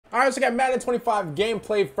Alright, so I got Madden 25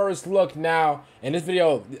 gameplay first look now. In this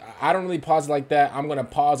video, I don't really pause it like that. I'm going to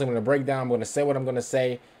pause, I'm going to break down, I'm going to say what I'm going to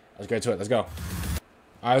say. Let's get to it, let's go.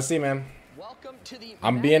 Alright, let's see, man. Welcome to the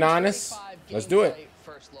I'm being honest. Let's do it.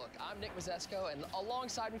 First look. I'm Nick Mazesco, and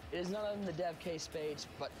alongside me is none other than the Dev K Spades,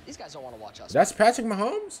 but these guys don't want to watch us. That's Patrick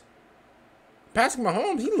Mahomes? Patrick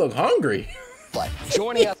Mahomes, he look hungry.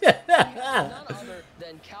 Joining us, none other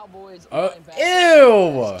than Cowboys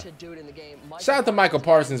ew! to do it in the game. Shout out to Michael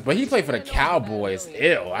Parsons, but he played for the Cowboys.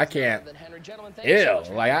 Ew, I can't. Ew,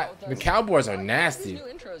 like the Cowboys are nasty.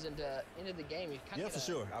 Into the game. Yeah, for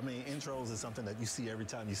sure. I mean, intros is something that you see every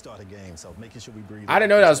time you start a game. So making sure we breathe. I didn't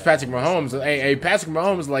know that was Patrick Mahomes. Hey, Patrick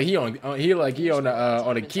Mahomes, like he on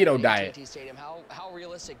a keto diet. How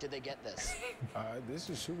realistic did they get this? This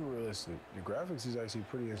is super realistic. The graphics is actually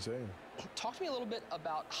pretty insane. Talk to me a little bit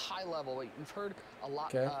about high level. You've heard a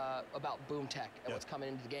lot about boom tech and what's coming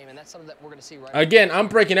into the game, and that's something that we're going to see right now. Again, I'm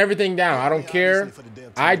breaking everything down. I don't care.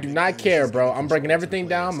 I do not care, bro. I'm breaking everything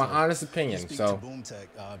down. My honest opinion. So, boom tech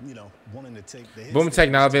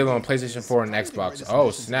now available on PlayStation 4 and Xbox.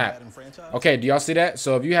 Oh snap. Okay, do y'all see that?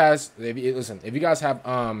 So if you guys have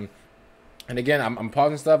and again, I'm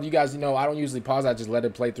pausing stuff. You guys, I don't usually pause. I just let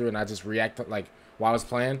it play through and I just react like while it's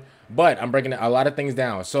playing. But I'm breaking a lot of things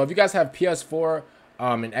down. So if you guys have PS4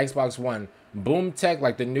 and Xbox One, boom tech,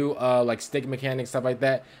 like the new like stick mechanics, stuff like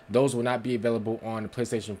that, those will not be available on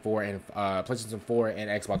PlayStation 4 and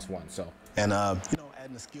Xbox One. So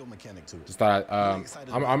adding a skill mechanic to it. Just thought I'm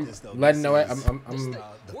letting know it. I'm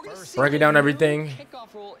breaking down everything.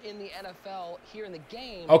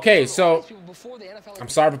 Okay, so I'm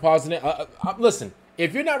sorry for pausing it. Listen,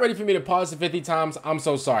 if you're not ready for me to pause it 50 times, I'm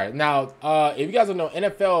so sorry. Now, if you guys don't know,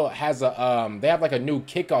 NFL has a they have like a new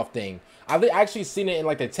kickoff thing. I've actually seen it in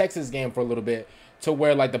like the Texas game for a little bit, to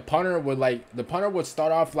where like the punter would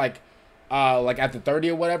start off like at the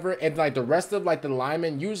 30 or whatever, and like the rest of like the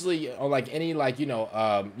linemen usually, or like any like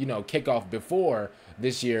kickoff before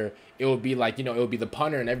this year, it would be like it would be the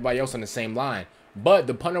punter and everybody else on the same line, but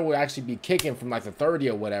the punter would actually be kicking from like the 30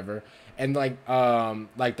 or whatever, and like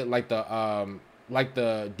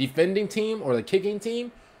the defending team or the kicking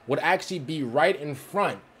team would actually be right in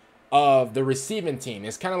front of the receiving team.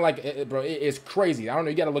 It's kind of like bro, it's crazy. I don't know,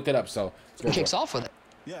 you got to look it up. So it kicks off with it.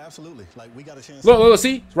 Yeah, absolutely. Like we got a chance. Look,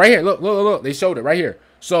 see right here. Look. They showed it right here.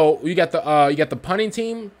 So you got the punting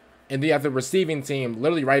team and you have the receiving team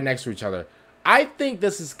literally right next to each other. I think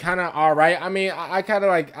this is kind of all right. I mean, I kind of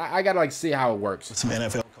like I gotta like see how it works. Some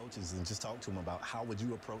NFL coaches and just talk to them about how would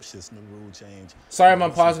you approach this new rule change. Sorry,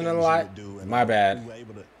 I'm pausing it a lot. My bad. You were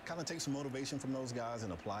able to kind of take some motivation from those guys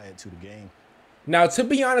and apply it to the game. Now, to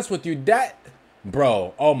be honest with you,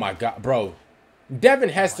 bro, oh my God, bro. Devin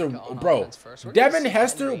Hester, bro. Devin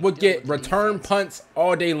Hester would get return punts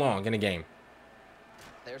all day long in a game.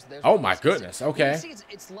 Oh my goodness. Okay.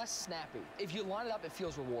 It's less snappy. If you line it up, it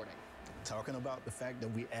feels rewarding. Talking about the fact that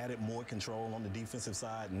we added more control on the defensive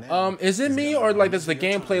side. Is it me, or like does the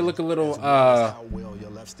gameplay look a little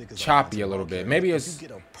choppy a little bit? Maybe it's. You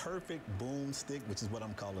get a perfect boom stick, which is what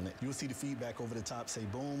I'm calling it. You'll see the feedback over the top say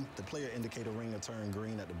boom. The player indicator ring will turn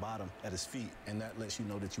green at the bottom at his feet, and that lets you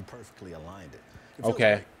know that you perfectly aligned it.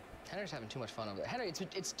 Okay. Henry's having too much fun over there. Henry,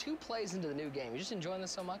 it's 2 plays into the new game. You just enjoying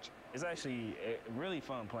this so much? It's actually really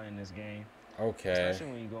fun playing this game. Okay.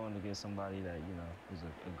 Especially when you're going against somebody that is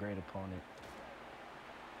a great opponent.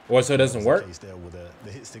 Well, so it doesn't work.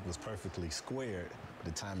 The hit stick was perfectly squared,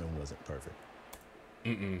 but the timing wasn't perfect.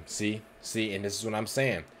 See, and this is what I'm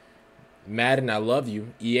saying. Madden, I love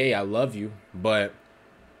you. EA, I love you, but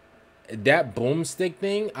that boomstick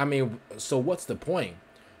thing. I mean, so what's the point?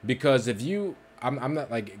 Because if you, I'm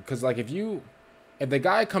not like, because like if the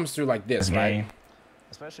guy comes through like this, right?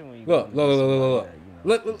 Especially when you look.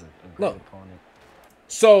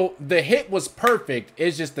 So the hit was perfect.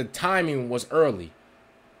 It's just the timing was early.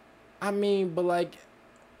 I mean, but like,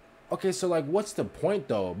 okay, so like, what's the point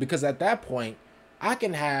though? Because at that point, I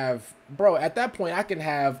can have, bro. At that point, I can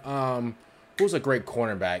have who's a great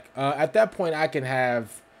cornerback? At that point, I can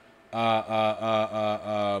have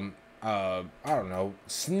I don't know,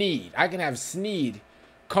 Snead. I can have Snead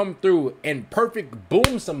come through and perfect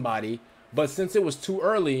boom somebody, but since it was too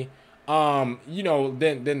early, then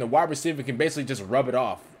the wide receiver can basically just rub it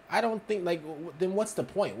off. I don't think, like, then what's the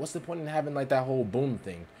point? What's the point in having like that whole boom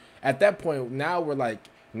thing? At that point, now in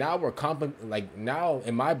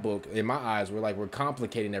my book, in my eyes, we're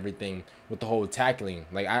complicating everything with the whole tackling.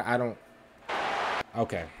 Like I don't.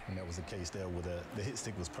 Okay. And that was the case there where the hit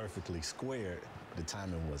stick was perfectly squared, but the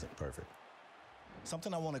timing wasn't perfect.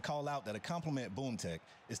 Something I want to call out that a complement Boom Tech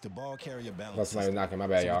is the ball carrier balance. That's not even knocking. My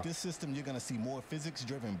bad, y'all. With this system, you're going to see more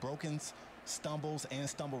physics-driven brokens, stumbles, and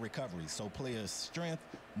stumble recoveries. So players' strength,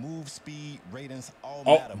 move speed, ratings all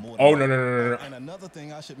matter more than no. And another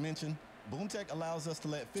thing I should mention, Boom Tech allows us to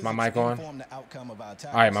let physics my mic on? inform the outcome of our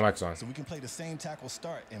tackles. All right, my mic's on. So we can play the same tackle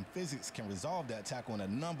start, and physics can resolve that tackle in a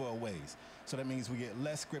number of ways. So that means we get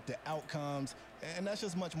less scripted outcomes, and that's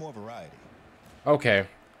just much more variety. Okay.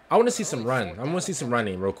 I want to see some run. I want to see some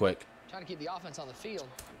running real quick. Trying to keep the offense on the field.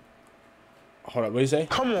 Hold up. What do you say?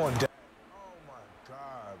 Come on, Dad. Oh, my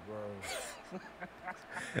God,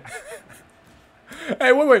 bro.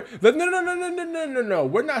 Hey, wait. No.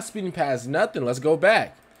 We're not speeding past nothing. Let's go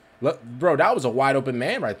back. Look, bro, that was a wide open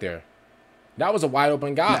man right there. That was a wide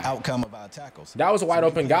open guy. The outcome of our tackles. That was a wide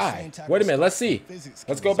open guy. Wait a minute. Let's see.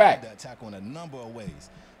 Let's go back. That tackle in a number of ways.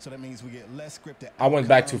 So that means we get less scripted. I went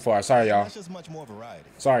back too far. Sorry, y'all. That's just much more variety.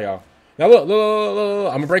 Sorry, y'all. Now look.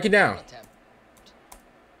 I'm gonna break it down.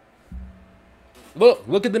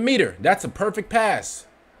 Look at the meter. That's a perfect pass.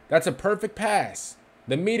 That's a perfect pass.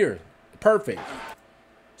 The meter, perfect.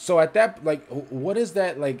 So at that, like, what is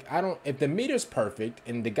that? Like, I don't. If the meter's perfect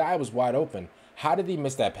and the guy was wide open, how did he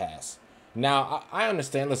miss that pass? Now I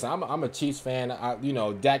understand. Listen, I'm a Chiefs fan. You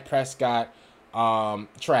know, Dak Prescott,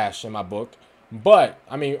 trash in my book. But,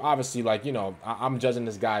 I mean, obviously, like, you know, I'm judging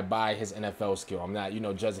this guy by his NFL skill. I'm not, you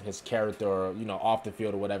know, judging his character or, you know, off the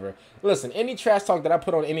field or whatever. Listen, any trash talk that I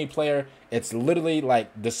put on any player, it's literally like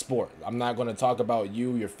the sport. I'm not going to talk about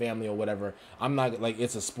you, your family or whatever. I'm not, like,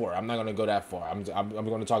 it's a sport. I'm not going to go that far. I'm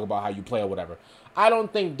going to talk about how you play or whatever. I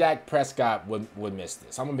don't think Dak Prescott would miss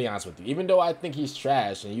this. I'm going to be honest with you. Even though I think he's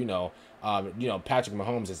trash and, you know, Patrick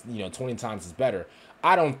Mahomes is, you know, 20 times is better.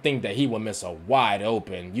 I don't think that he will miss a wide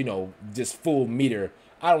open, you know, just full meter.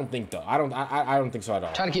 I don't think though. I don't think so at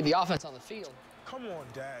all. Trying to keep the offense on the field. Come on,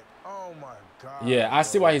 Dad. Oh my God. Yeah, I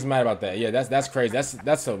see why he's mad about that. Yeah, that's crazy.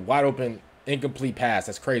 That's a wide open, incomplete pass.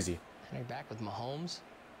 That's crazy. And you're back with Mahomes.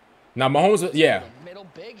 Now Mahomes, yeah. Middle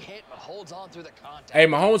big hit, but holds on through the contact. Hey,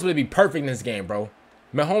 Mahomes would be perfect in this game, bro.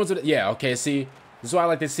 Mahomes would, yeah. Okay, see, this is what I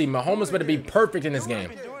like to see. Mahomes would be perfect in this game.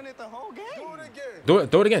 Doing it the whole game. Do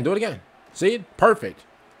it again. Do it again. See, perfect.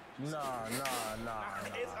 Nah.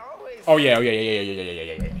 It's always. Oh yeah.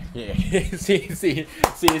 see.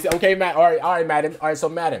 Okay, Matt. All right, Madden. All right, so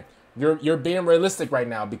Madden, you're being realistic right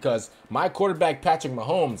now because my quarterback Patrick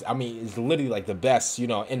Mahomes, I mean, is literally like the best, you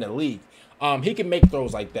know, in the league. He can make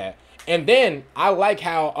throws like that. And then I like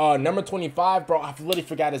how number 25, bro, I literally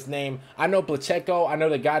forgot his name. I know Pacheco. I know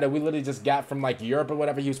the guy that we literally just got from like Europe or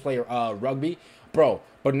whatever. He was playing rugby, bro.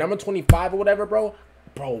 But number 25 or whatever, bro,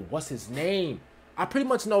 what's his name? I pretty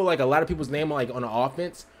much know like a lot of people's name like on the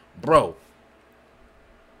offense, bro.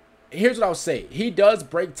 Here's what I'll say: he does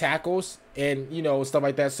break tackles and you know stuff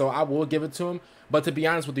like that, so I will give it to him. But to be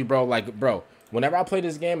honest with you, bro, like whenever I play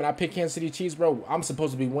this game and I pick Kansas City Chiefs, bro, I'm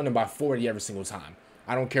supposed to be winning by 40 every single time.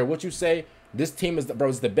 I don't care what you say. This team is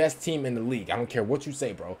is the best team in the league. I don't care what you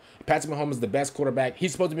say, bro. Patrick Mahomes is the best quarterback.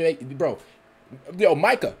 He's supposed to be bro. Yo,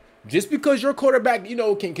 Micah, just because your quarterback, you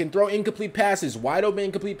know, can throw incomplete passes, wide open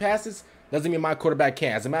incomplete passes, doesn't mean my quarterback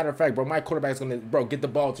can. As a matter of fact, bro, my quarterback's gonna, get the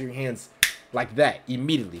ball to your hands like that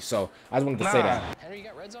immediately. So I just wanted to say that. Henry, you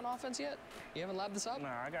got red zone offense yet? You haven't labbed this up? Nah,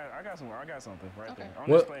 I got something right there. On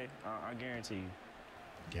What? this play, I guarantee you.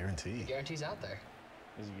 Guaranteed. Guarantees out there.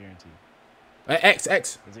 It's a guarantee.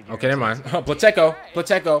 X. Okay, never mind. Pacheco.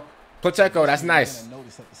 That's nice. And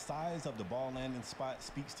notice that the size of the ball landing spot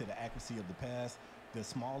speaks to the accuracy of the pass. The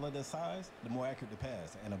smaller the size, the more accurate the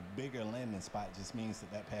pass. And a bigger landing spot just means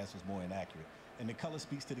that pass was more inaccurate. And the color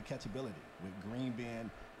speaks to the catchability, with green being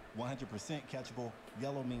 100% catchable,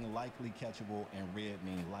 yellow meaning likely catchable, and red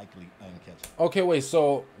meaning likely uncatchable. Okay, wait.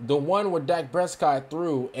 So the one where Dak Prescott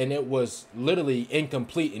threw and it was literally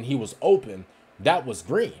incomplete and he was open, that was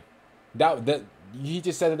green. That he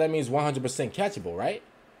just said that means 100% catchable, right?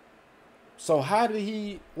 So how did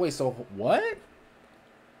he? Wait. So what?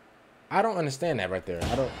 I don't understand that right there.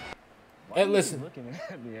 I don't. Why And listen, looking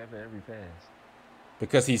at me after every pass.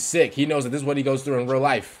 because he's sick. He knows that this is what he goes through in real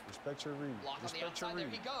life. Respect your read. Block on the Respect your outside, there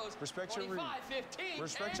read. he goes. Respect your read. 25, 15,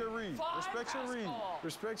 Respect your read. 5, Respect your read. fastball.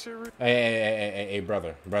 Respect your read. Hey,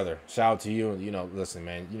 brother. Shout out to you. You know, listen,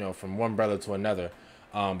 man. You know, from one brother to another.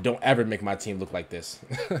 Don't ever make my team look like this.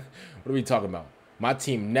 What are we talking about? My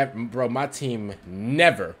team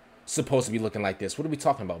never supposed to be looking like this. What are we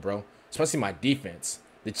talking about, bro? Especially my defense.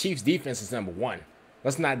 The Chiefs' defense is number one.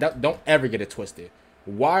 Don't ever get it twisted.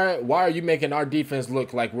 Why are you making our defense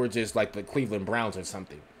look like we're just like the Cleveland Browns or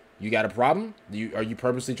something? You got a problem? Are you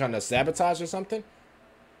purposely trying to sabotage or something?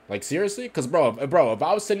 Like, seriously? Because, bro, if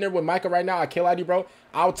I was sitting there with Micah right now, I can't lie to you, bro,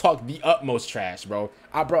 I'll talk the utmost trash, bro.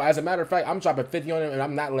 Bro, as a matter of fact, I'm dropping 50 on him, and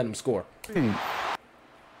I'm not letting him score. Trying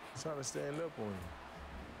to stand up on you.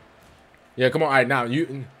 Yeah, come on. All right, now,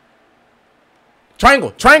 you...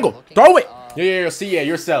 Triangle! Throw it! Yeah, see, yeah,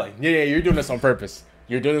 you're selling. Yeah, you're doing this on purpose.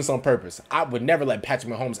 You're doing this on purpose. I would never let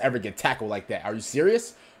Patrick Mahomes ever get tackled like that. Are you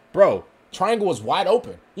serious? Bro, triangle was wide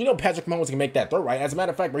open. You know Patrick Mahomes can make that throw, right? As a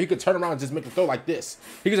matter of fact, bro, he could turn around and just make a throw like this.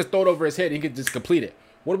 He could just throw it over his head and he could just complete it.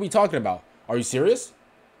 What are we talking about? Are you serious?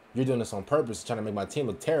 You're doing this on purpose, trying to make my team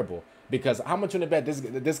look terrible. Because how much you want to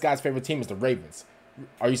bet this guy's favorite team is the Ravens?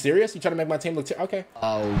 Are you serious? You trying to make my team look terrible? Okay. That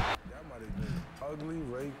might have been ugly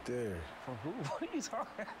right there. For who? What are you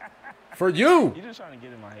talking? For you. You're just trying to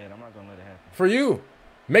get in my head. I'm not going to let it happen. For you.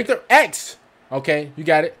 Make the X. Okay, you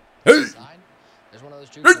got it. There's one of those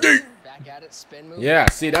jukes. Back at it, spin move. Yeah,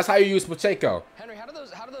 see, that's how you use Pacheco. Henry, how do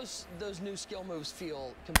those new skill moves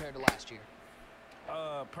feel compared to last year?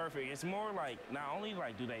 Perfect. It's more like not only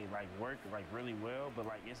like do they like work like really well, but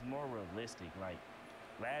like it's more realistic. Like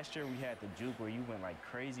last year we had the juke where you went like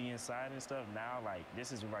crazy inside and stuff. Now like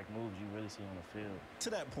this is like moves you really see on the field. To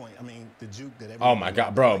that point, I mean the juke that. Oh my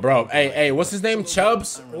God, bro. Hey, what's his name?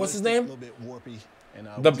 Chubbs. What's his name?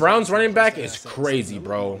 The Browns running back is crazy,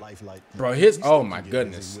 bro. Bro, oh my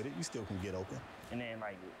goodness. You still can get open. And then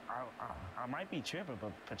like I might be tripping,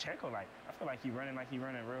 but Pacheco, like I feel like he running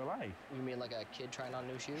in real life. You mean like a kid trying on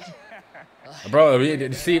new shoes? Bro,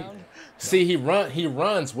 see, he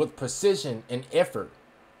runs with precision and effort.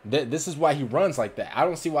 This is why he runs like that. I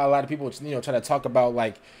don't see why a lot of people, try to talk about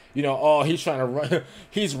like, oh, he's trying to run.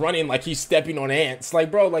 He's running like he's stepping on ants. Like,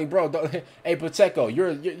 bro, hey, Pacheco,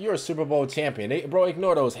 you're a Super Bowl champion. Bro,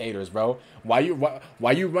 ignore those haters, bro. Why you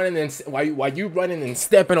running and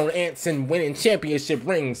stepping on ants and winning championship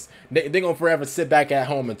rings? They're gonna forever sit back at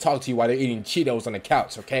home and talk to you while they're eating Cheetos on the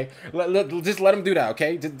couch. Okay, just let them do that.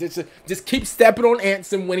 Okay, just keep stepping on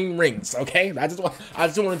ants and winning rings. Okay, I just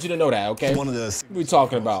wanted you to know that. Okay, One of the what we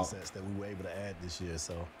talking about that we were able to add this year.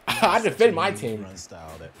 So I defend my team.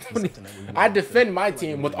 I defend my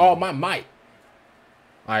team with all my might.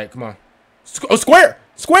 All right, come on. Oh,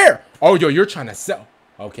 square. Oh, yo, you're trying to sell.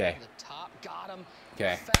 Okay. The top got him.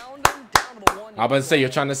 Okay. Found him down to the 1. I was about to say you're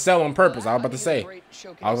trying to sell on purpose. I was about to say.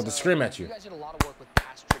 I was about to scream at you. You guys did a lot of work with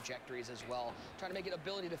pass trajectories as well, trying to make it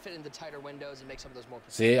ability to fit into tighter windows and make some of those more.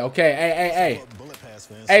 See, okay,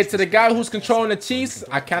 hey, to the guy who's controlling the Chiefs,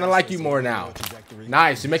 I kind of like you more now.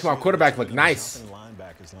 Nice, you make my quarterback look nice.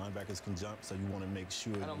 Linebackers can jump, so you want to make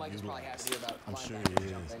sure. I know Mike is probably happy about. I'm sure he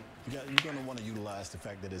is. You're going to want to utilize the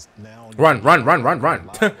fact that it's now. Run.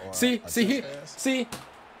 see.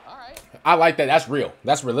 All right. I like that. That's real.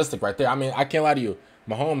 That's realistic right there. I mean, I can't lie to you.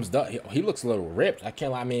 Mahomes, he looks a little ripped. I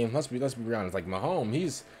can't lie. I mean, let's be honest. Like Mahomes,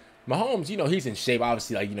 he's in shape.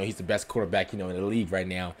 Obviously, like he's the best quarterback, in the league right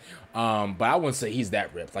now. But I wouldn't say he's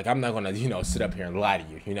that ripped. Like I'm not gonna, sit up here and lie to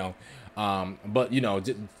you, But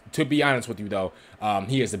to be honest with you though,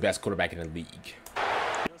 he is the best quarterback in the league.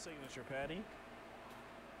 Your signature, Patty.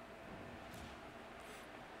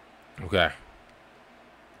 Okay.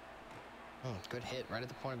 Good hit right at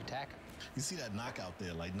the point of attack. You see that knockout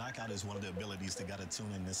there? Like knockout is one of the abilities that got to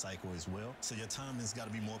tune in this cycle as well. So your timing's got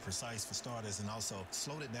to be more precise for starters, and also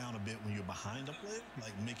slow it down a bit when you're behind a play,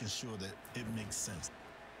 like making sure that it makes sense.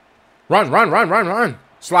 Run.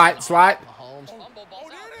 Slide. Mahomes. Fumble,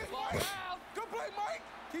 ball's out. Good play, Mike.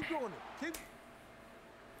 Keep doing it.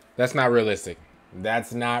 That's not realistic.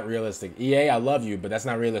 That's not realistic. EA, I love you, but that's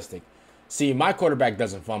not realistic. See, my quarterback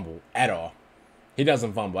doesn't fumble at all. He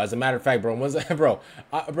doesn't fumble. As a matter of fact, when's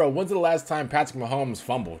the last time Patrick Mahomes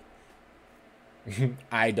fumbled?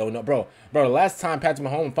 I don't know, bro. The last time Patrick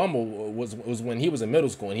Mahomes fumbled was when he was in middle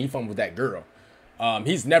school and he fumbled that girl.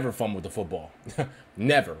 He's never fumbled the football,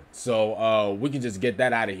 never. So we can just get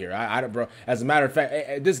that out of here. Bro. As a matter of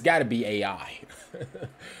fact, this got to be AI.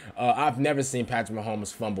 I've never seen Patrick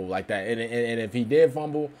Mahomes fumble like that, and if he did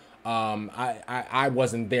fumble, I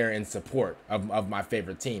wasn't there in support of my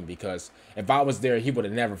favorite team, because if I was there, he would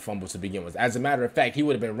have never fumbled to begin with. As a matter of fact, he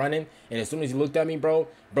would have been running, and as soon as he looked at me, bro,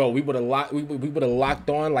 we would have locked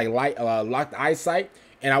on locked eyesight,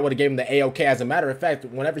 and I would have gave him the A-OK. As a matter of fact,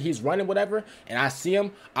 whenever he's running whatever, and I see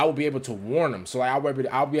him, I will be able to warn him. So like,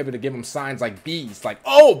 I'll be able to give him signs like these, like,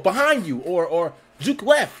 oh, behind you, or juke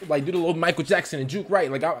left, like do the little Michael Jackson and juke right.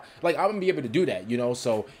 I'm gonna be able to do that,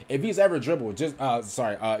 So if he's ever dribbled,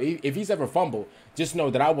 if he's ever fumbled, just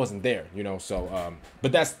know that I wasn't there, So,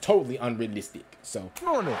 but that's totally unrealistic. So.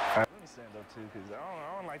 Let me stand up too, because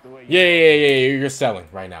I don't like the way. Yeah. You're selling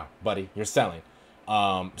right now, buddy. You're selling.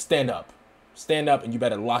 Stand up, and you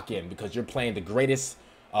better lock in, because you're playing the greatest.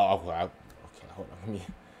 Okay, hold on.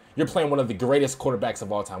 You're playing one of the greatest quarterbacks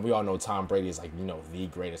of all time. We all know Tom Brady is like, you know, the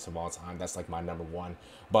greatest of all time. That's like my #1.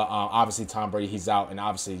 But obviously Tom Brady, he's out, and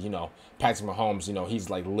obviously, you know, Patrick Mahomes, you know, he's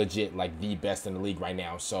like legit like the best in the league right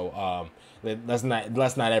now. So let's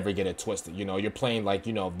not ever get it twisted. You know, you're playing like,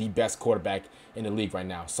 you know, the best quarterback in the league right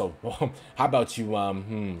now. So how about you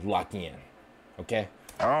lock in? Okay.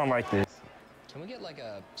 I don't like this. Can we get like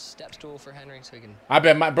a step stool for Henry so he can? I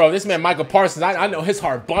bet this man Michael Parsons. I know his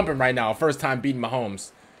heart bumping right now. First time beating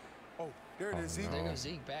Mahomes. Oh, there it is. There goes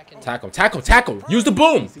Zeke back in. Tackle. Use the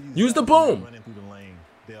boom. Use the boom. Running through the lane,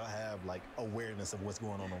 they'll have like awareness of what's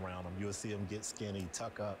going on around them. You'll see them get skinny,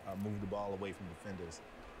 tuck up, move the ball away from defenders.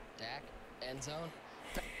 Dak, end zone.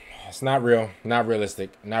 It's not real. Not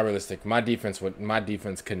realistic. Not realistic. My defense could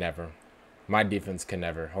never. My defense can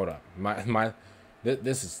never. Hold up.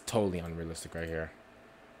 This is totally unrealistic right here.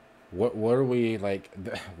 What are we like?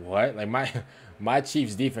 What my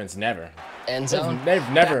Chiefs defense never. End zone. They've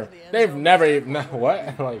never even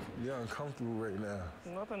what like. You're uncomfortable right now.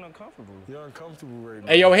 Nothing uncomfortable. You're uncomfortable right now.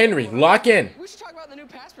 Hey yo, Henry, lock in. We should talk about the new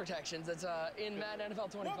pass protections that's in Madden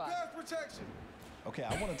NFL 25. What pass protection? Okay,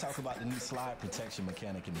 I want to talk about the new slide protection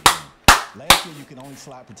mechanic in the game. Last year, you could only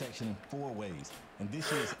slide protection 4 ways, and this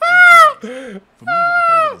year's 8 ways. For me, my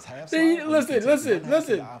favorite is half slide.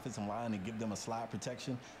 Listen. The offensive line and give them a slide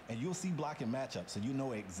protection, and you'll see blocking matchups, so you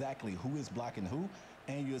know exactly who is blocking who,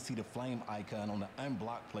 and you'll see the flame icon on the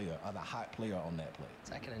unblocked player or the hot player on that play.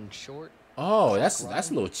 Second and short. Oh, that's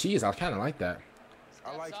a little cheese. I kind of like that.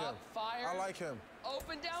 I like him. I like him.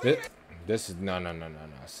 Open down. This is no.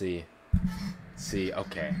 See,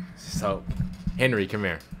 okay. So, Henry, come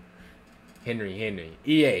here. Henry.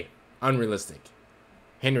 EA, unrealistic.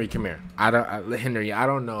 Henry, come here. I don't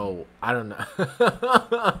know.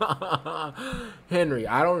 Henry,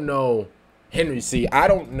 I don't know. Henry, see, I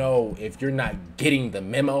don't know if you're not getting the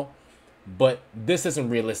memo, but this isn't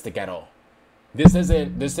realistic at all. This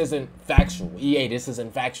isn't factual. EA, this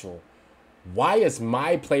isn't factual. Why is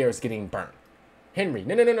my players getting burnt? Henry,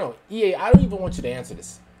 no. EA, I don't even want you to answer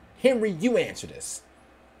this. Henry, you answer this.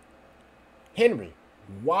 Henry,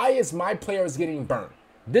 why is my players getting burned?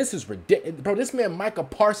 This is ridiculous. Bro, this man, Micah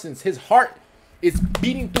Parsons, his heart is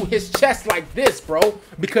beating through his chest like this, bro,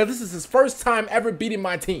 because this is his first time ever beating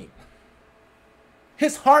my team.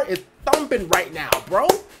 His heart is thumping right now, bro.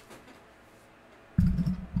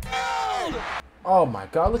 Oh, my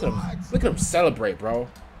God. Look at him celebrate, bro.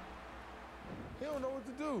 He don't know what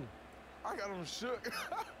to do. I got him shook.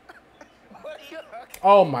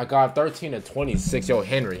 Oh, my God. 13-26. Yo,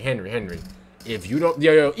 Henry. If you don't,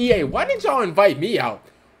 yo, EA, why didn't y'all invite me out?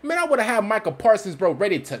 Man, I would have had Michael Parsons, bro,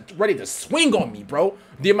 ready to swing on me, bro.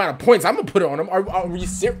 The amount of points I'm gonna put on him. Are we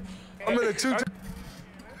serious? I'm in a 2-2.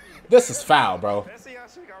 This is foul, bro. Let's see how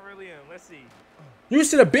sick I really am. Let's see. You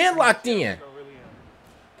should have been locked in.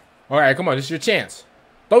 All right, come on, this is your chance.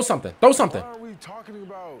 Throw something. What are we talking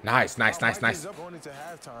about? Nice. Going into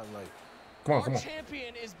halftime, like. Come on. Our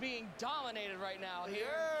champion is being dominated right now here.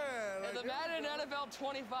 Yeah, And the Madden NFL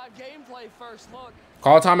 25 gameplay first look.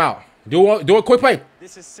 Call a timeout. Do a quick play.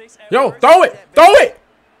 This is 6. Yo, throw it.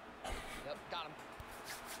 Yep, got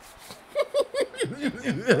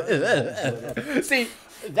him. See,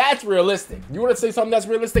 that's realistic. You want to say something that's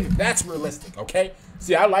realistic? That's realistic, okay?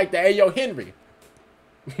 See, I like that. Hey, yo, Henry.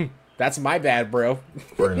 That's my bad, bro.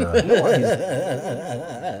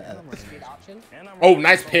 Oh,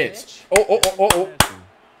 nice pitch. Oh.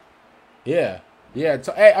 Yeah.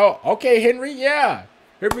 Hey, okay, Henry. Yeah.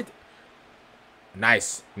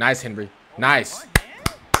 Nice, Henry. Nice.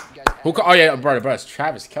 Oh yeah, bro. It's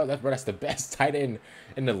Travis Kelce. That's the best tight end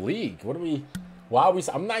in the league. Why are we?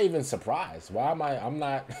 I'm not even surprised. Why am I? I'm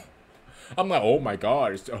not. Oh my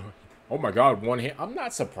God. Oh my God. One hit. I'm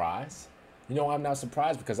not surprised. You know why I'm not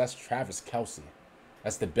surprised? Because that's Travis Kelce.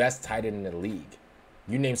 That's the best tight end in the league.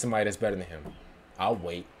 You name somebody that's better than him. I'll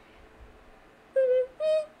wait.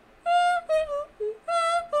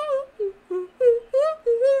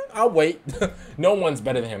 No one's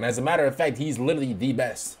better than him. As a matter of fact, he's literally the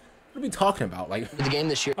best. What are we talking about? Like The game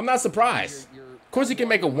this year. I'm not surprised. Of course, he can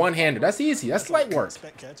make a one-hander. That's easy. That's light work.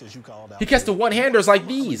 He catch the one-handers like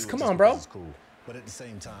these. Come on, bro. But at the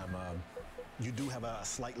same time, you do have a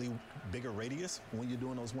slightly bigger radius when you're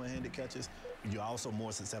doing those one-handed catches. You're also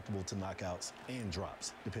more susceptible to knockouts and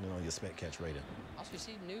drops, depending on your spec catch rating. Also, you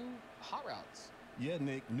see new hot routes. Yeah,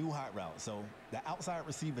 Nick, new hot route. So the outside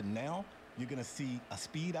receiver now, you're going to see a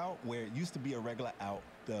speed out where it used to be a regular out.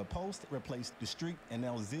 The post replaced the streak, and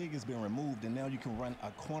now zig has been removed, and now you can run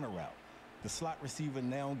a corner route. The slot receiver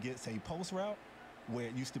now gets a post route where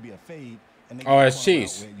it used to be a fade. And they it's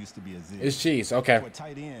cheese. where it used to be a zig. It's cheese. Okay. For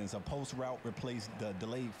tight ends, a post route replaced the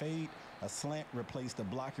delayed fade, A slant replaced the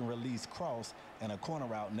block and release cross, and a corner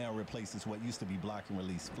route now replaces what used to be block and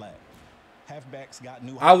release flat. Halfbacks got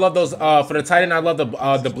new. I love those for the tight end. I love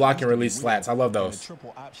the block and release flats. I love those.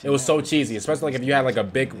 It was so cheesy, especially like if you had like a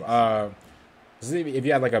big if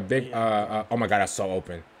you had like a big oh my god, that's so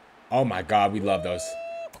open. Oh my god, we love those.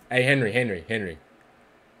 Hey Henry.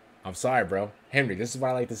 I'm sorry, bro. Henry, this is what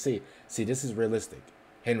I like to see. See, this is realistic.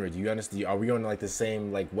 Henry, do you understand? Are we on like the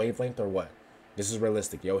same like wavelength or what? This is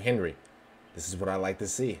realistic. Yo, Henry, this is what I like to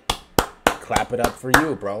see. Clap it up for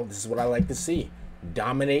you, bro. This is what I like to see.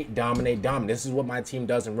 Dominate. This is what my team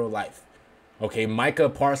does in real life. Okay, Micah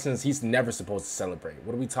Parsons, he's never supposed to celebrate.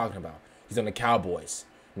 What are we talking about? He's on the Cowboys.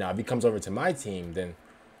 Now, if he comes over to my team, then,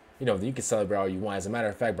 you know, you can celebrate all you want. As a matter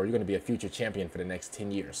of fact, bro, you're going to be a future champion for the next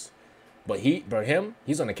 10 years. But he's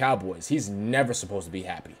on the Cowboys. He's never supposed to be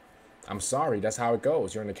happy. I'm sorry. That's how it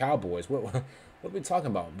goes. You're on the Cowboys. What are we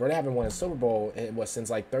talking about? Bro, they haven't won a Super Bowl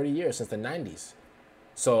since like 30 years, since the 90s.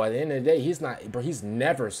 So at the end of the day, he's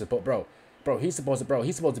never supposed, he's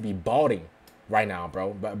supposed to be balding right now,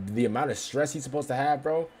 bro. But the amount of stress he's supposed to have,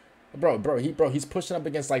 he's pushing up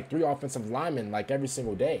against like 3 offensive linemen like every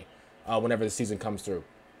single day whenever the season comes through.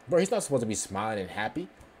 Bro, he's not supposed to be smiling and happy.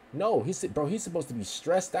 No, he's supposed to be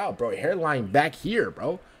stressed out, bro. Hairline back here,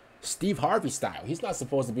 bro. Steve Harvey style. He's not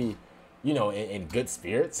supposed to be, you know, in good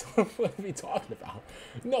spirits. What are we talking about?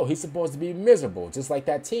 No, he's supposed to be miserable, just like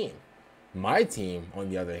that team. My team, on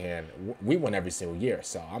the other hand, we win every single year,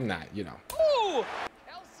 so I'm not, you know. Ooh!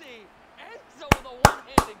 Kelsey ends over the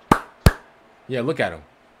one-handed catch. Yeah, look at him.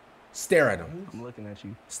 Stare at him. I'm looking at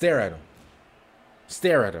you. Stare at him.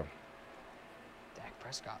 Stare at him. Dak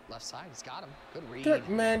Prescott, left side, he's got him. Good read.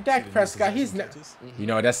 Man, Dak Prescott, he's not. You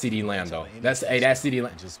know, that's CD Lamb, though. That's CD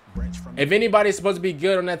Lamb. If anybody's supposed to be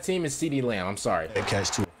good on that team, it's CD Lamb. I'm sorry.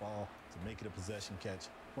 Catch to a fall to make it a possession catch.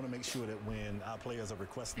 Want to make sure that when our players are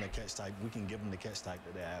requesting a catch type, we can give them the catch type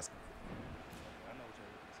that they're asking.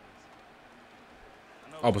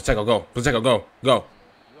 Oh, Pacheco, go. Pacheco, go.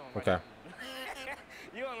 Okay.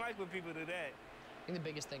 You don't like when people do that. I think the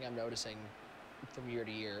biggest thing I'm noticing from year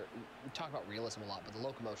to year, we talk about realism a lot, but the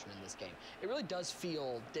locomotion in this game, it really does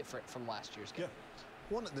feel different from last year's game. Yeah.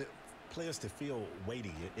 Want the players to feel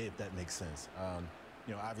weighty, if that makes sense.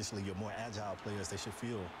 You know, obviously, your more agile players, they should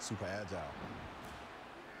feel super agile.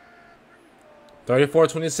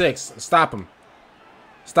 34-26. Stop him.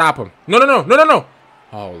 Stop him. No.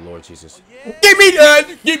 Oh, Lord Jesus. Oh, yeah. Give me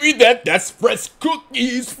that. Give me that. That's fresh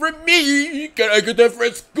cookies from me. Can I get that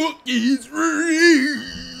fresh cookies?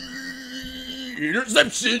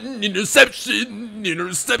 Interception.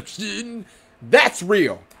 That's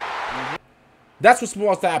real. That's what's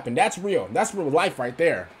supposed to happen. That's real. That's real life right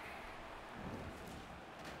there.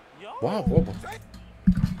 Wow.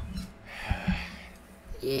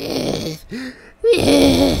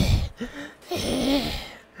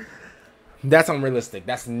 That's unrealistic.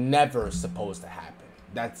 That's never supposed to happen.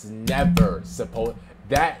 That never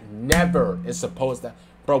is supposed to.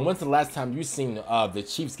 Bro, when's the last time you seen the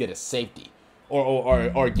Chiefs get a safety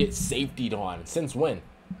or get safetied on? Since when?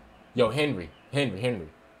 Yo, Henry.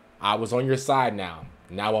 I was on your side now.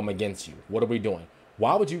 Now I'm against you. What are we doing?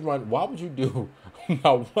 Why would you run? Why would you do?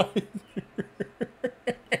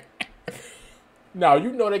 Now,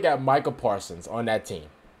 you know they got Micah Parsons on that team.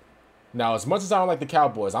 Now, as much as I don't like the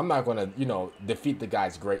Cowboys, I'm not going to, you know, defeat the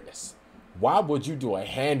guy's greatness. Why would you do a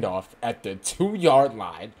handoff at the 2-yard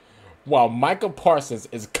line while Micah Parsons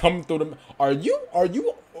is coming through them? Are you,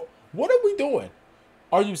 what are we doing?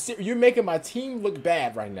 Are you serious? You're making my team look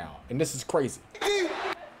bad right now, and this is crazy. There it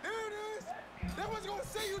is. That was going to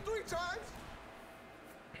say you 3 times.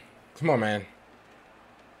 Come on, man.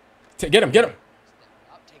 Get him.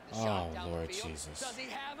 Oh, Lord Jesus. Does he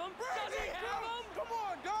have him? Come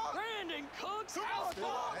on, dog. Brandon Cooks.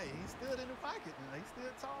 Hey, he's still in the pocket. He's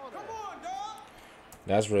still tall. Come on, dog.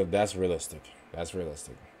 That's realistic. That's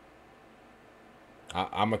realistic.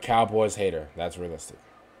 I'm a Cowboys hater. That's realistic.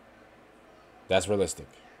 That's realistic.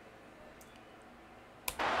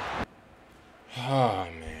 Oh,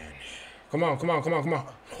 man. Come on.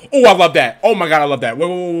 Oh, I love that. Oh, my God, I love that.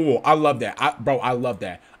 Whoa. I love that. I love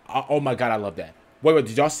that. Oh, my God, I love that. Wait,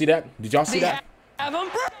 did y'all see that? Did y'all see that?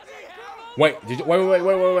 Wait,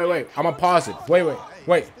 wait. I'm gonna pause it. Wait.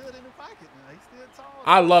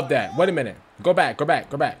 I love that. Wait a minute. Go back.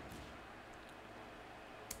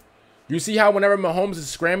 You see how whenever Mahomes is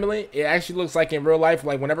scrambling, it actually looks like in real life,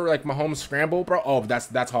 like whenever like Mahomes scramble, bro. Oh,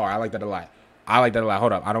 that's hard. I like that a lot.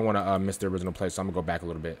 Hold up. I don't want to miss the original play, so I'm gonna go back a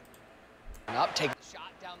little bit. Take the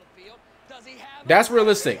shot down the field. Does he have That's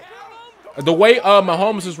realistic. The way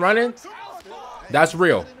Mahomes is running, that's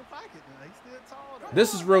real.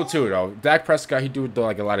 This is real too, though. Dak Prescott, he do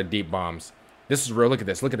like a lot of deep bombs. This is real. Look at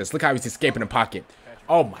this. Look at this. Look how he's escaping the pocket.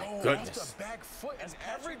 Oh my goodness. Back foot and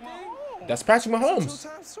everything. That's Patrick Mahomes.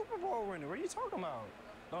 Two-time Super Bowl winner. What are you talking about?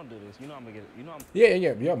 Don't do this. You know I'm gonna get it. You know I'm.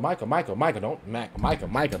 Yeah. Micah,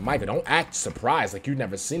 don't act surprised like you've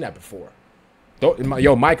never seen that before.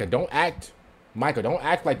 Micah, don't act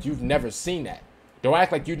like you've never seen that. Don't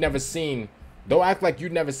act like you've never seen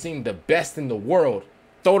the best in the world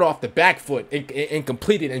throw it off the back foot and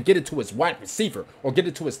complete it and get it to his wide receiver or get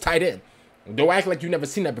it to his tight end. Don't act like you've never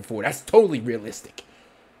seen that before. That's totally realistic.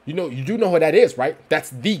 You do know who that is, right? That's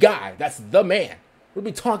the guy. That's the man. What are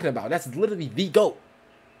we talking about? That's literally the GOAT.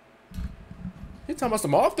 You talking about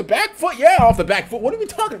some off the back foot? Yeah, off the back foot. What are we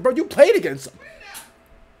talking about, bro? You played against him.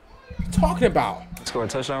 What are you talking about? Score a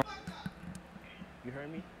touchdown. You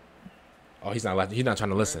heard me? Oh, he's not trying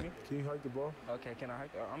to listen. Can you hike the ball? Okay, can I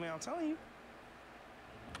hike? I mean, I'm telling you.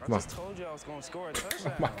 I Come on. just told you I was gonna score a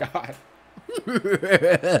touchdown. Oh my God. I told you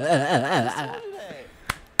that.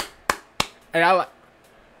 And I like.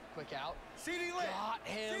 Quick out. CD Lamb. Got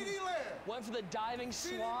him. CD Lamb. Went for the diving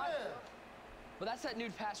CD slot. Lamb. But that's that new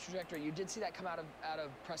pass trajectory. You did see that come out of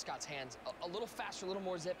Prescott's hands. A little faster, a little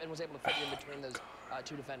more zip, and was able to fit in between those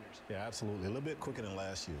two defenders. Yeah, absolutely. A little bit quicker than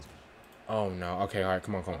last year's. Oh no. Okay. All right.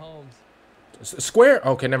 Come on. Mahomes. Square.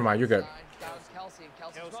 Okay. Never mind. You're good. That was Kelsey.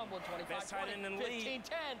 Kelsey's rumbling 25, Best tight end in the 15, league.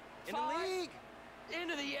 10, In 5, the league.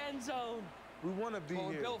 into the end zone. We want to be What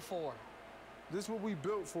we're here. built for. This is what we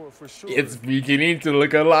built for sure. It's beginning to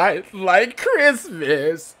look a lot like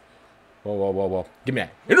Christmas. Whoa. Give me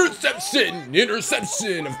that.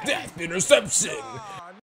 Interception of death. Interception.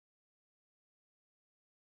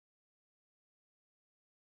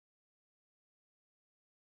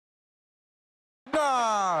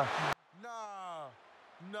 Nah,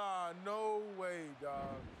 no way, dog.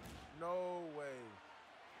 No way.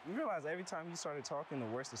 You realize every time you started talking, the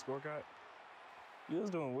worse the score got? You was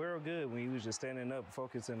doing real good when you was just standing up,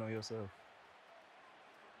 focusing on yourself.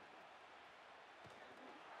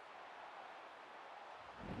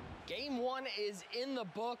 Game one is in the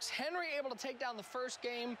books. Henry able to take down the first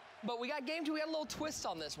game, but we got game two. We got a little twist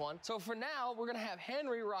on this one. So for now, we're going to have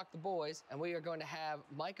Henry rock the boys, and we are going to have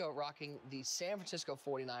Micah rocking the San Francisco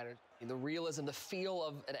 49ers. The realism, the feel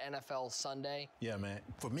of an NFL Sunday. Yeah, man.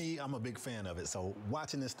 For me, I'm a big fan of it. So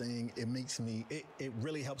watching this thing, it makes me, it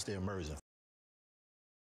really helps the immersion.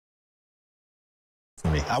 For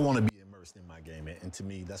me, I want to be immersed in my game, and to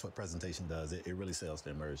me, that's what presentation does. It really sells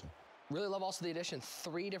the immersion. Really love also the addition,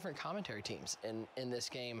 3 different commentary teams in this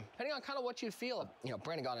game. Depending on kind of what you feel. You know,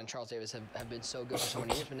 Brandon Gaudin and Charles Davis have been so good for so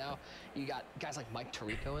many years, but now you got guys like Mike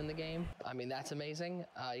Tirico in the game. I mean, that's amazing.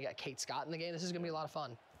 You got Kate Scott in the game. This is going to be a lot of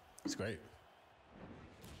fun. It's great.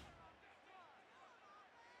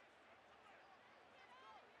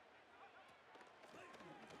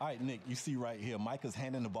 All right, Nick, you see right here, Micah's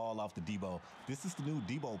handing the ball off to Debo. This is the new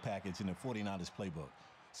Debo package in the 49ers playbook.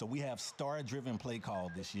 So we have star-driven play call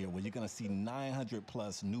this year where you're going to see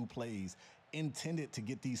 900-plus new plays intended to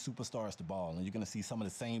get these superstars the ball. And you're going to see some of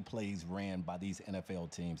the same plays ran by these NFL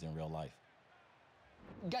teams in real life.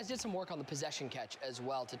 You guys did some work on the possession catch as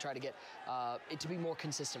well to try to get it to be more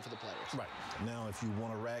consistent for the players. Right. Now, if you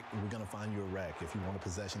want a rack, we're going to find you a rack. If you want a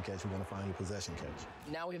possession catch, we're going to find you a possession catch.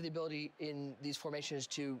 Now we have the ability in these formations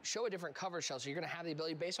to show a different cover shell. So you're going to have the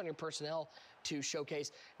ability based on your personnel to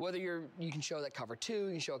showcase whether you can show that cover 2,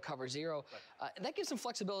 you can show a cover 0. Right. That gives some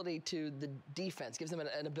flexibility to the defense, gives them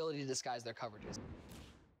an ability to disguise their coverages.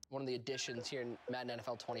 One of the additions here in Madden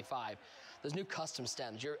NFL 25, those new custom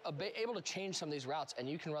stems. You're able to change some of these routes, and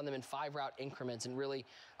you can run them in 5-route increments and really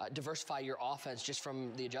diversify your offense just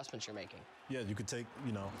from the adjustments you're making. Yeah, you could take,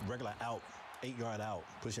 regular out, 8-yard out,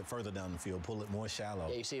 push it further down the field, pull it more shallow.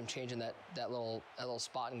 Yeah, you see him changing that little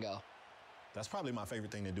spot and go. That's probably my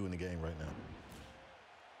favorite thing to do in the game right now.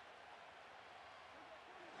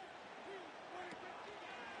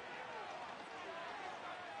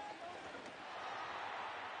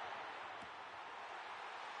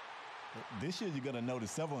 This year, you're going to notice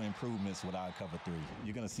several improvements with our cover 3.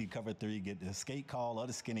 You're going to see cover 3 get the skate call or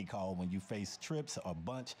the skinny call when you face trips or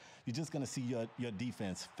bunch. You're just going to see your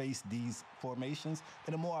defense face these formations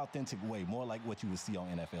in a more authentic way, more like what you would see on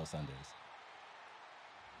NFL Sundays.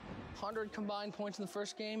 100 combined points in the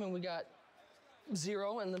first game, and we got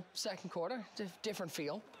 0 in the second quarter. Different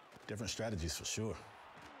feel. Different strategies for sure.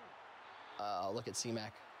 Look at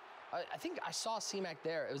C-Mac. I think I saw C-Mac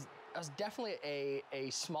there. It was definitely a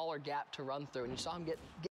smaller gap to run through, and you saw him get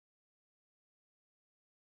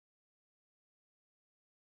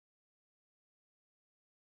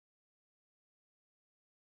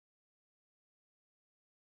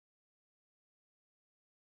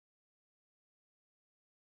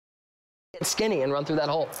skinny and run through that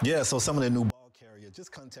hole. Yeah, so some of the new ball carrier,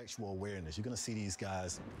 just contextual awareness. You're going to see these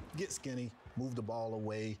guys get skinny, move the ball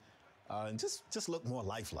away, and just look more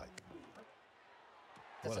lifelike.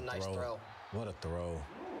 That's a nice throw. What a throw.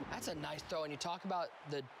 That's a nice throw. And you talk about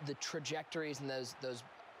the trajectories and those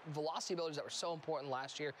velocity abilities that were so important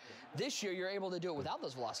last year. This year, you're able to do it without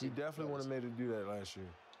those velocity You definitely want to make him do that last year.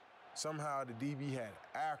 Somehow the DB had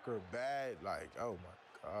acrobat, like, oh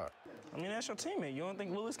my God. I mean, that's your teammate. You don't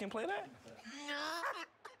think Lewis can play that?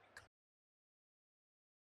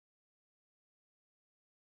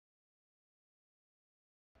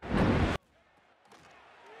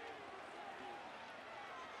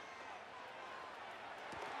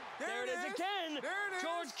 There it is again. There it is.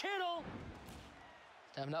 George Kittle.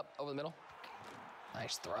 Stepping up over the middle.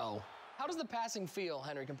 Nice throw. How does the passing feel,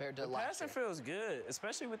 Henry, compared to last Passing year? feels good,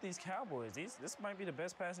 especially with these Cowboys. This might be the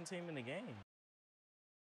best passing team in the game.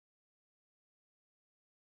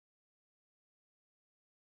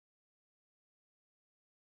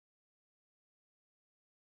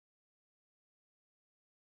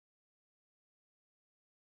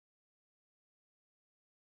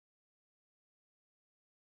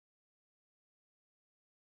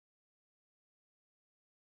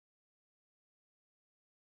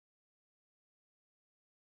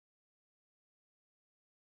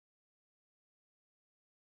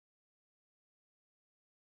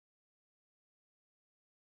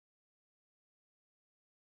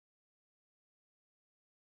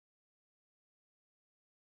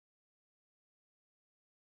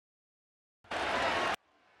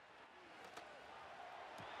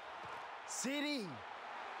 City.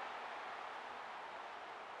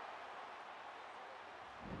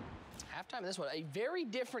 Halftime in this one, a very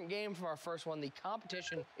different game from our first one. The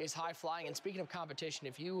competition is high flying. And speaking of competition,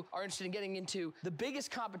 if you are interested in getting into the biggest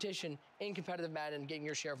competition in competitive Madden, getting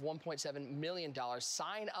your share of $1.7 million,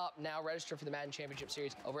 sign up now. Register for the Madden Championship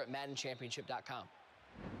Series over at MaddenChampionship.com.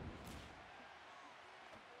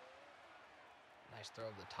 Nice throw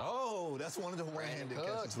over the top. Oh, that's one of the one-handed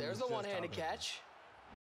catches. There's the one-handed catch.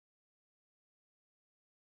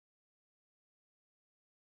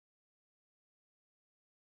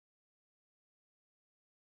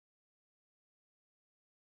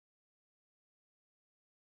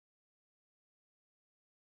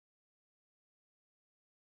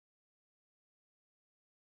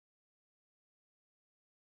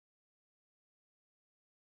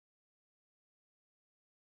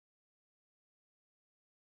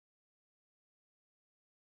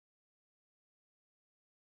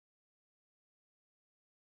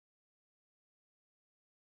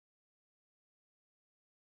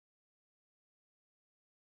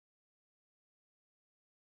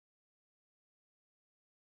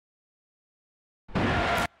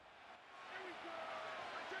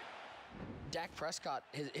 Dak Prescott,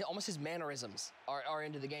 almost his mannerisms are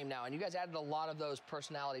into the game now, and you guys added a lot of those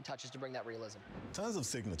personality touches to bring that realism. Tons of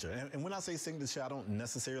signature. And when I say signature, I don't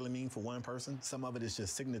necessarily mean for one person. Some of it is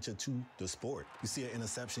just signature to the sport. You see an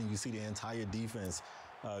interception, you see the entire defense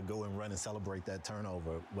go and run and celebrate that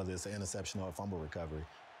turnover, whether it's an interception or a fumble recovery.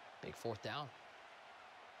 Big fourth down.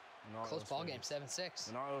 Close ball game, 7-6.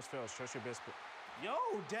 When all else fails, trust your best. Yo,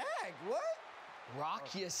 Dak, what? Rock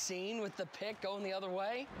Yassin with the pick going the other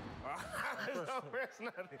way. No, there's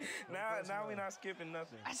nothing. Now we're not skipping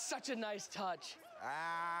nothing. That's such a nice touch.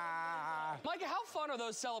 Micah, how fun are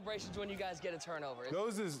those celebrations when you guys get a turnover?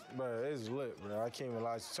 Those is, bro, it's lit, bro. I can't even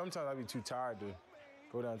lie. Sometimes I be too tired to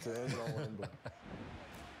go down to the end zone with them, but.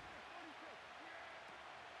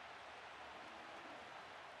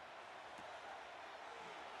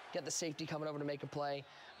 Get the safety coming over to make a play.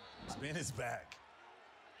 Spin his back.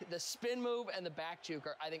 The spin move and the back juke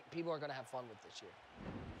I think people are going to have fun with this year.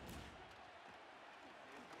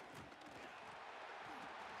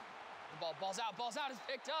 The ball's out, it's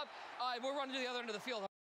picked up. We're running to the other end of the field.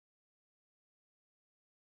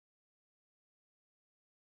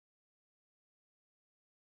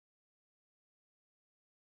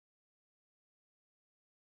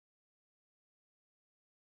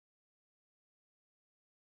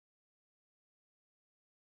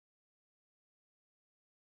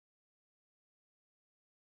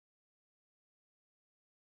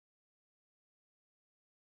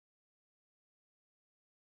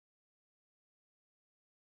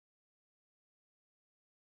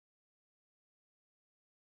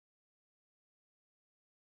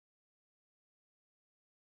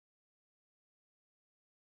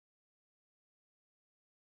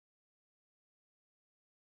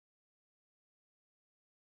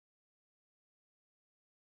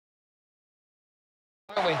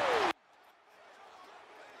 Aren't we?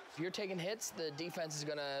 If you're taking hits, the defense is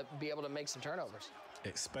going to be able to make some turnovers.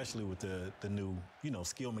 especially with the new,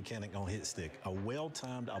 skill mechanic on hit stick. A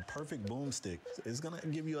well-timed, a perfect boom stick is going to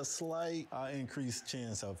give you a slight increased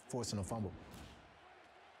chance of forcing a fumble.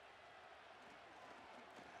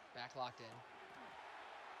 Back locked in.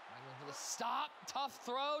 Right for the stop, tough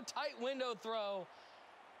throw, tight window throw.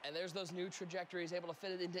 And there's those new trajectories, able to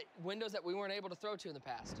fit it into windows that we weren't able to throw to in the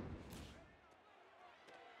past.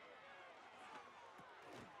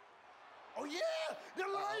 Oh yeah, the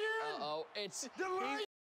lion! Uh-oh, it's The lion!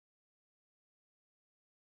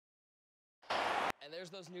 And there's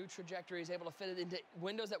those new trajectories, able to fit it into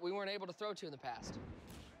windows that we weren't able to throw to in the past.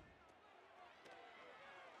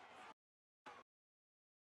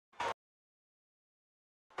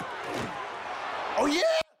 Oh yeah,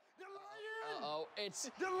 the lion! Uh-oh, it's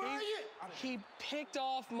The lion! he picked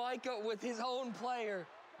off Micah with his own player.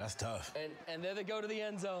 That's tough. And there they go to the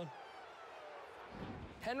end zone.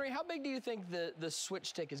 Henry, how big do you think the switch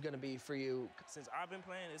stick is going to be for you? Since I've been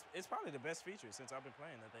playing, it's probably the best feature since I've been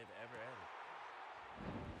playing that they've ever added.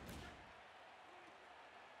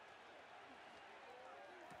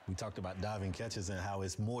 We talked about diving catches and how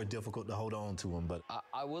it's more difficult to hold on to them, but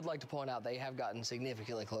I would like to point out they have gotten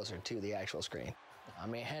significantly closer to the actual screen. I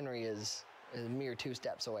mean, Henry is a mere 2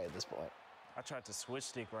 steps away at this point. I tried to switch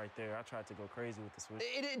stick right there. I tried to go crazy with the switch.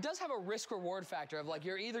 It does have a risk-reward factor of, like,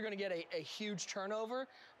 you're either going to get a huge turnover,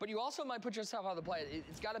 but you also might put yourself out of the play.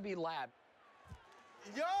 It's got to be lab.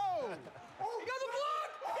 Yo! He got the block!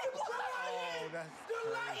 He blocked! Oh, that's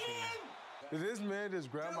the lion! Did this man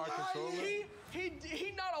just grab my controller?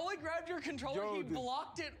 He not only grabbed your controller, he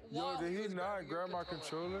blocked it while did he was not grabbing your grab my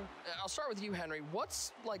controller? I'll start with you, Henry.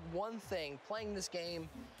 What's like one thing playing this game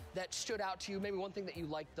that stood out to you? Maybe one thing that you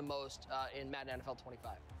liked the most in Madden NFL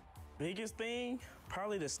 25. Biggest thing,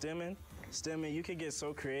 probably the stemming. Stemming, you can get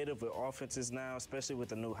so creative with offenses now, especially with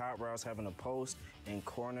the new hot routes having a post and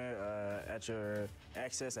corner at your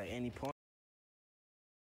access at any point.